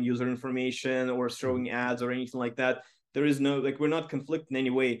selling user information or showing ads or anything like that. There is no, we're not conflicted in any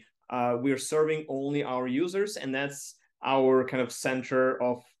way. We're serving only our users, and that's our kind of center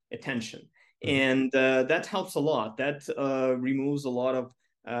of attention. And that helps a lot. That removes a lot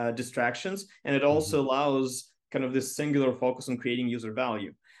of distractions, and it also allows kind of this singular focus on creating user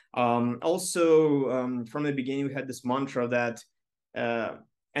value. Also, from the beginning, we had this mantra that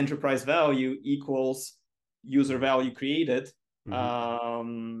enterprise value equals user value created,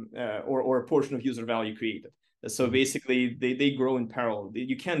 or a portion of user value created. So basically, they grow in parallel.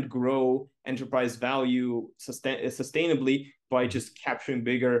 You can't grow enterprise value sustainably by just capturing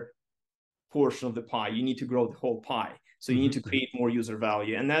bigger portion of the pie. You need to grow the whole pie. So you need to create more user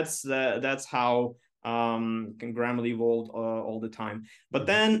value, and that's how Grammarly evolved all the time. But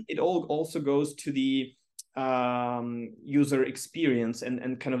then it also goes to the user experience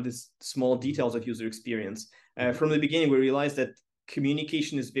and kind of this small details of user experience. From the beginning, we realized that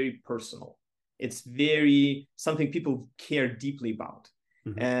communication is very personal. It's something people care deeply about.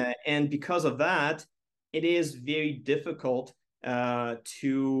 And because of that, it is very difficult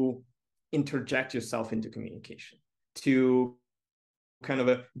to interject yourself into communication, to kind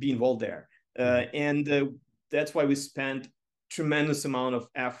of be involved there. And that's why we spent tremendous amount of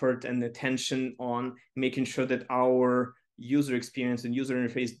effort and attention on making sure that our user experience and user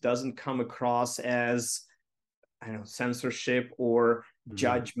interface doesn't come across as, I don't know, censorship or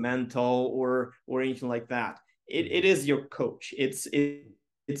judgmental or anything like that. It is your coach. It's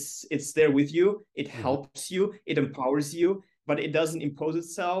there with you. It helps you. It empowers you. But it doesn't impose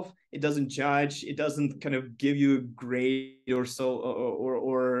itself. It doesn't judge. It doesn't kind of give you a grade or so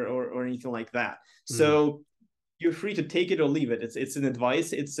or anything like that. So you're free to take it or leave it. It's an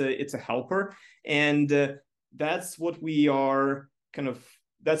advice. It's a helper, and that's what we are kind of.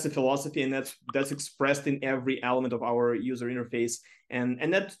 That's the philosophy, and that's expressed in every element of our user interface,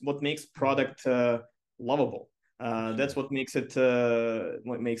 and that's what makes product lovable. That's what makes it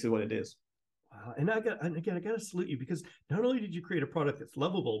what it is. And I got to salute you, because not only did you create a product that's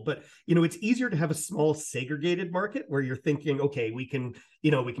lovable, but it's easier to have a small segregated market where you're thinking, okay, we can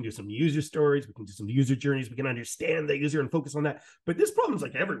do some user stories, we can do some user journeys, we can understand the user and focus on that. But this problem's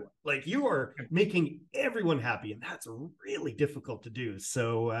like everyone. Like, you are making everyone happy, and that's really difficult to do.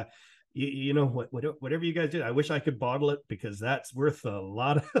 So whatever you guys do, I wish I could bottle it, because that's worth a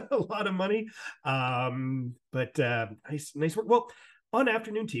lot of money. But nice work. Well, on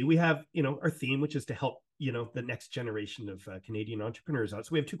Afternoon Tea, we have, our theme, which is to help, the next generation of Canadian entrepreneurs out.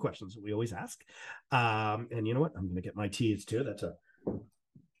 So we have two questions that we always ask. And you know what? I'm going to get my tea. It's too.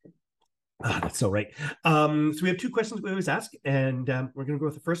 That's so right. So we have two questions we always ask, and we're going to go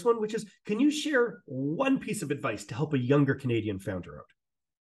with the first one, which is, can you share one piece of advice to help a younger Canadian founder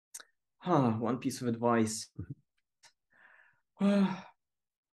out? One piece of advice. One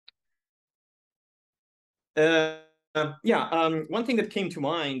thing that came to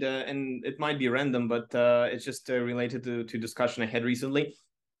mind, and it might be random, but it's just related to discussion I had recently,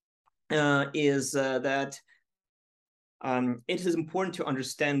 is that it is important to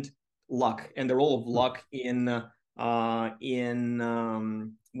understand luck and the role of luck in what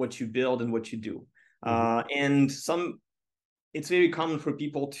you build and what you do. And it's very common for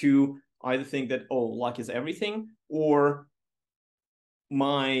people to either think that, oh, luck is everything, or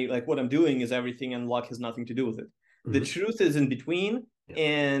what I'm doing is everything and luck has nothing to do with it. The truth is in between.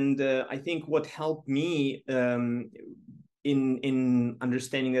 And I think what helped me in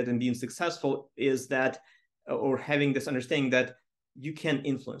understanding that and being successful is that, or having this understanding that you can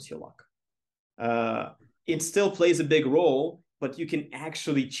influence your luck. It still plays a big role, but you can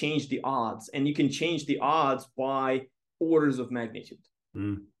actually change the odds, and you can change the odds by orders of magnitude.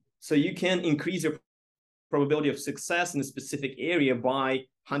 So you can increase your probability of success in a specific area by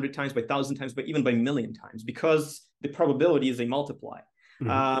 100 times, by 1,000 times, but even by 1,000,000 times, because the probability is a multiplier.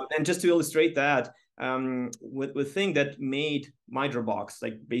 And just to illustrate that, with the thing that made MyDropBox,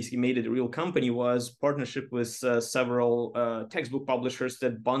 basically made it a real company, was partnership with several textbook publishers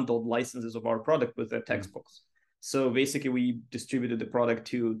that bundled licenses of our product with their textbooks. So basically, we distributed the product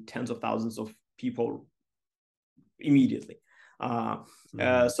to tens of thousands of people immediately.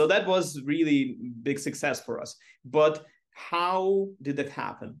 So that was really big success for us. But how did that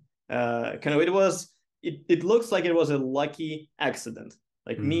happen? It looks like it was a lucky accident,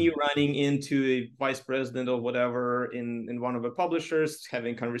 like me running into a vice president or whatever in one of the publishers,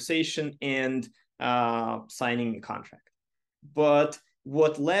 having conversation and signing a contract. But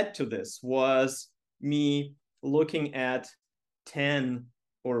what led to this was me looking at 10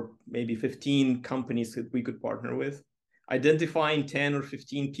 or maybe 15 companies that we could partner with, identifying 10 or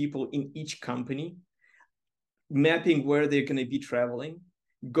 15 people in each company, mapping where they're going to be traveling,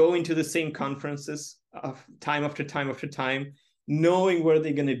 going to the same conferences time after time after time, knowing where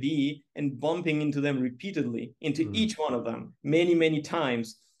they're going to be, and bumping into them repeatedly, into each one of them many, many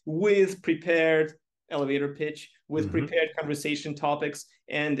times, with prepared elevator pitch, with prepared conversation topics,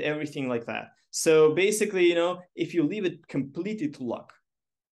 and everything like that. So basically, if you leave it completely to luck,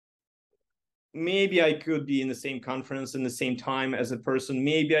 maybe I could be in the same conference in the same time as a person.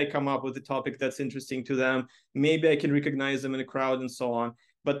 Maybe I come up with a topic that's interesting to them. Maybe I can recognize them in a crowd and so on.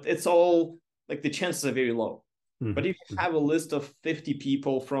 But it's all the chances are very low. But if you have a list of 50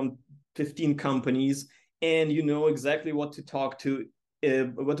 people from 15 companies, and you know exactly what to talk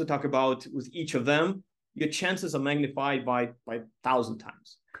about with each of them, your chances are magnified by 1,000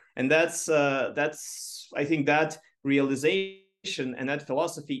 times. And that's I think that realization and that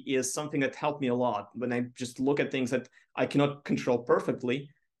philosophy is something that helped me a lot. When I just look at things that I cannot control perfectly,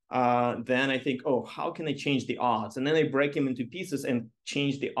 then I think, oh, how can I change the odds? And then I break them into pieces and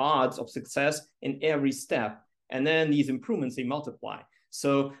change the odds of success in every step. And then these improvements, they multiply.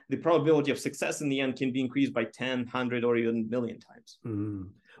 So the probability of success in the end can be increased by 10, 100, or even 1,000,000 times.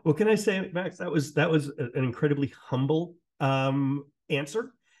 Well, can I say, Max, that was an incredibly humble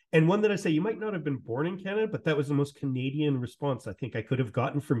answer. And one that I say, you might not have been born in Canada, but that was the most Canadian response I think I could have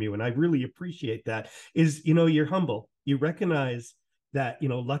gotten from you. And I really appreciate that. Is, you're humble. You recognize that,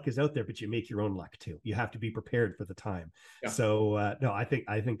 luck is out there, but you make your own luck too. You have to be prepared for the time. Yeah. So no, I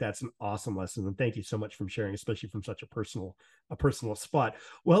think that's an awesome lesson. And thank you so much for sharing, especially from such a personal spot.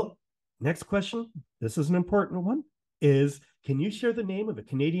 Well, next question. This is an important one. Is, can you share the name of a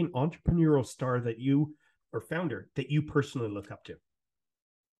Canadian entrepreneurial star or founder that you personally look up to?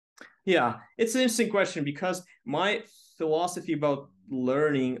 Yeah, it's an interesting question, because my philosophy about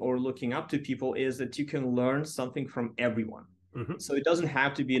learning or looking up to people is that you can learn something from everyone. So it doesn't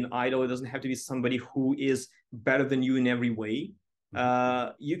have to be an idol. It doesn't have to be somebody who is better than you in every way.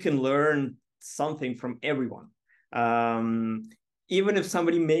 You can learn something from everyone. Even if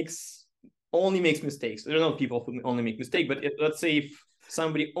somebody makes only makes mistakes. There are no people who only make mistakes, but let's say if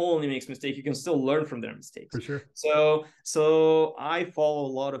somebody only makes mistake, you can still learn from their mistakes. For sure. So I follow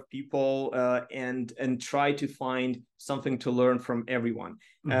a lot of people and try to find something to learn from everyone.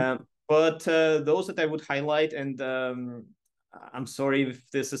 Mm-hmm. But those that I would highlight, and I'm sorry if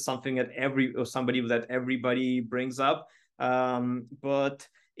this is something that everybody brings up, but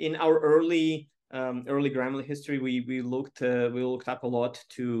in our early Grammarly history, we looked up a lot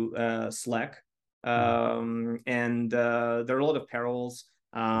to Slack. And there are a lot of parallels,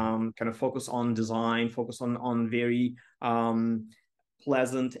 kind of focus on design, focus on very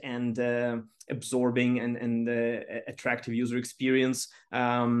pleasant and absorbing and attractive user experience,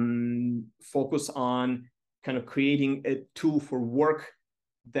 focus on kind of creating a tool for work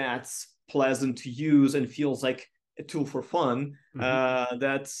that's pleasant to use and feels like a tool for fun. Mm-hmm.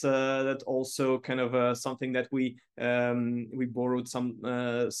 That's also kind of something that we borrowed some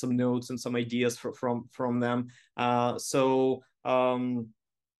notes and some ideas from them.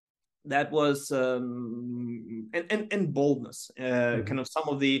 That was and boldness, mm-hmm. kind of some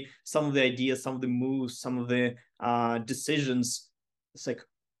of the ideas, some of the moves, some of the decisions. It's like,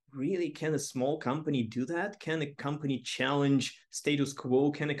 really, can a small company do that? Can a company challenge status quo?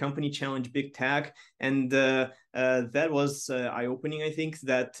 Can a company challenge big tech? And that was eye-opening. I think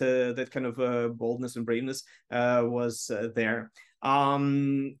that kind of boldness and braveness was there.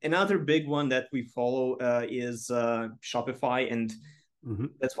 Another big one that we follow is Shopify, and mm-hmm.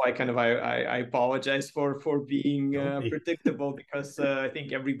 that's why kind of I apologize for being predictable, because I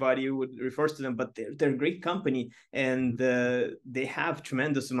think everybody refers to them, but they're a great company, and they have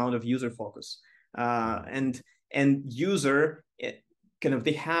tremendous amount of user focus, and user kind of,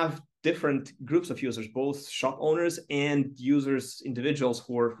 they have different groups of users, both shop owners and users, individuals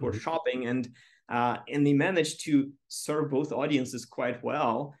who are mm-hmm. shopping, and they manage to serve both audiences quite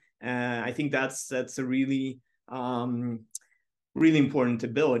well. I think that's a really important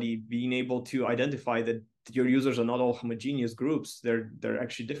ability, being able to identify that your users are not all homogeneous groups. They're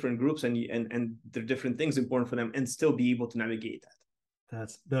actually different groups, and there are different things important for them, and still be able to navigate that.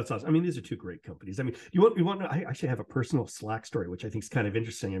 That's awesome. I mean, these are two great companies. I mean, you want I actually have a personal Slack story, which I think is kind of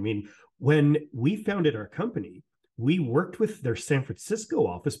interesting. I mean, when we founded our company, we worked with their San Francisco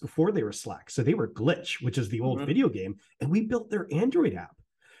office before they were Slack. So they were Glitch, which is the old mm-hmm. video game, and we built their Android app.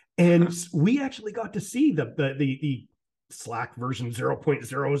 And we actually got to see the Slack version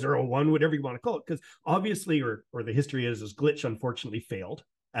 0.001, whatever you want to call it, because obviously, or the history is Glitch unfortunately failed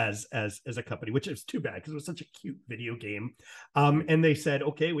as a company, which is too bad, because it was such a cute video game. And they said,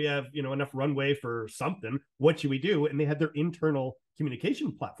 okay, we have enough runway for something. What should we do? And they had their internal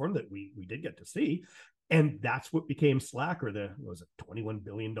communication platform that we did get to see, and that's what became Slack, or was a $21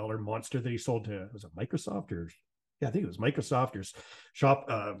 billion monster that he sold to, was it Microsoft, or I think it was Microsoft, or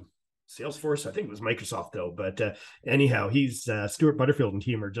Salesforce. I think it was Microsoft though, but anyhow, he's Stuart Butterfield and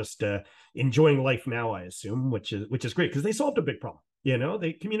team are just enjoying life now, I assume, which is great, because they solved a big problem.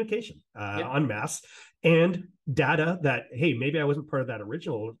 They communication en masse, and data that, hey, maybe I wasn't part of that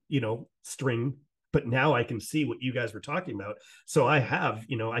original string, but now I can see what you guys were talking about. So I have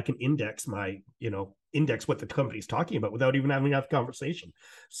I can index what the company's talking about without even having that conversation.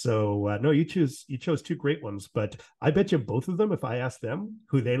 So no, you chose two great ones, but I bet you both of them, if I asked them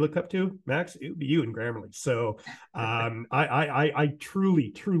who they look up to, Max, it would be you and Grammarly. So I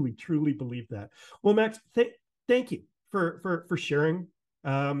truly believe that. Well, Max, thank you for sharing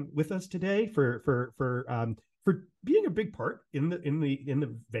with us today, for being a big part in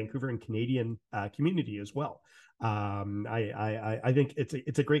the Vancouver and Canadian community as well. I think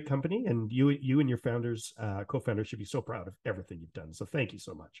it's a great company, and you and your founders, co-founders, should be so proud of everything you've done. So thank you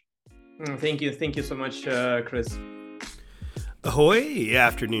so much. Thank you so much, Chris. Ahoy,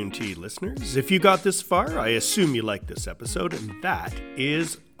 Afternoon Tea listeners. If you got this far, I assume you liked this episode, and that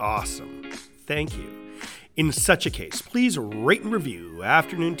is awesome. Thank you. In such a case, please rate and review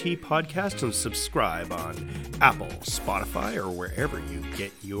Afternoon Tea Podcast and subscribe on Apple, Spotify, or wherever you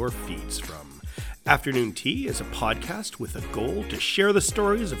get your feeds from. Afternoon Tea is a podcast with a goal to share the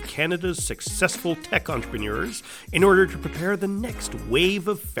stories of Canada's successful tech entrepreneurs in order to prepare the next wave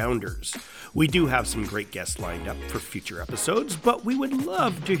of founders. We do have some great guests lined up for future episodes, but we would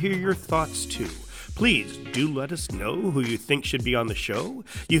love to hear your thoughts too. Please do let us know who you think should be on the show.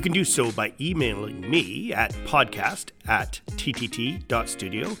 You can do so by emailing me at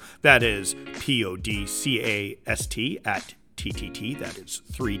podcast@ttt.studio. That is podcast at TTT, that is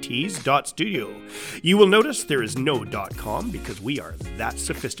 3Ts.studio. You will notice there is no .com because we are that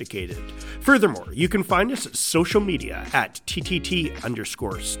sophisticated. Furthermore, you can find us at social media at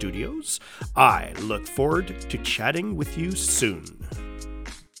TTT_studios. I look forward to chatting with you soon.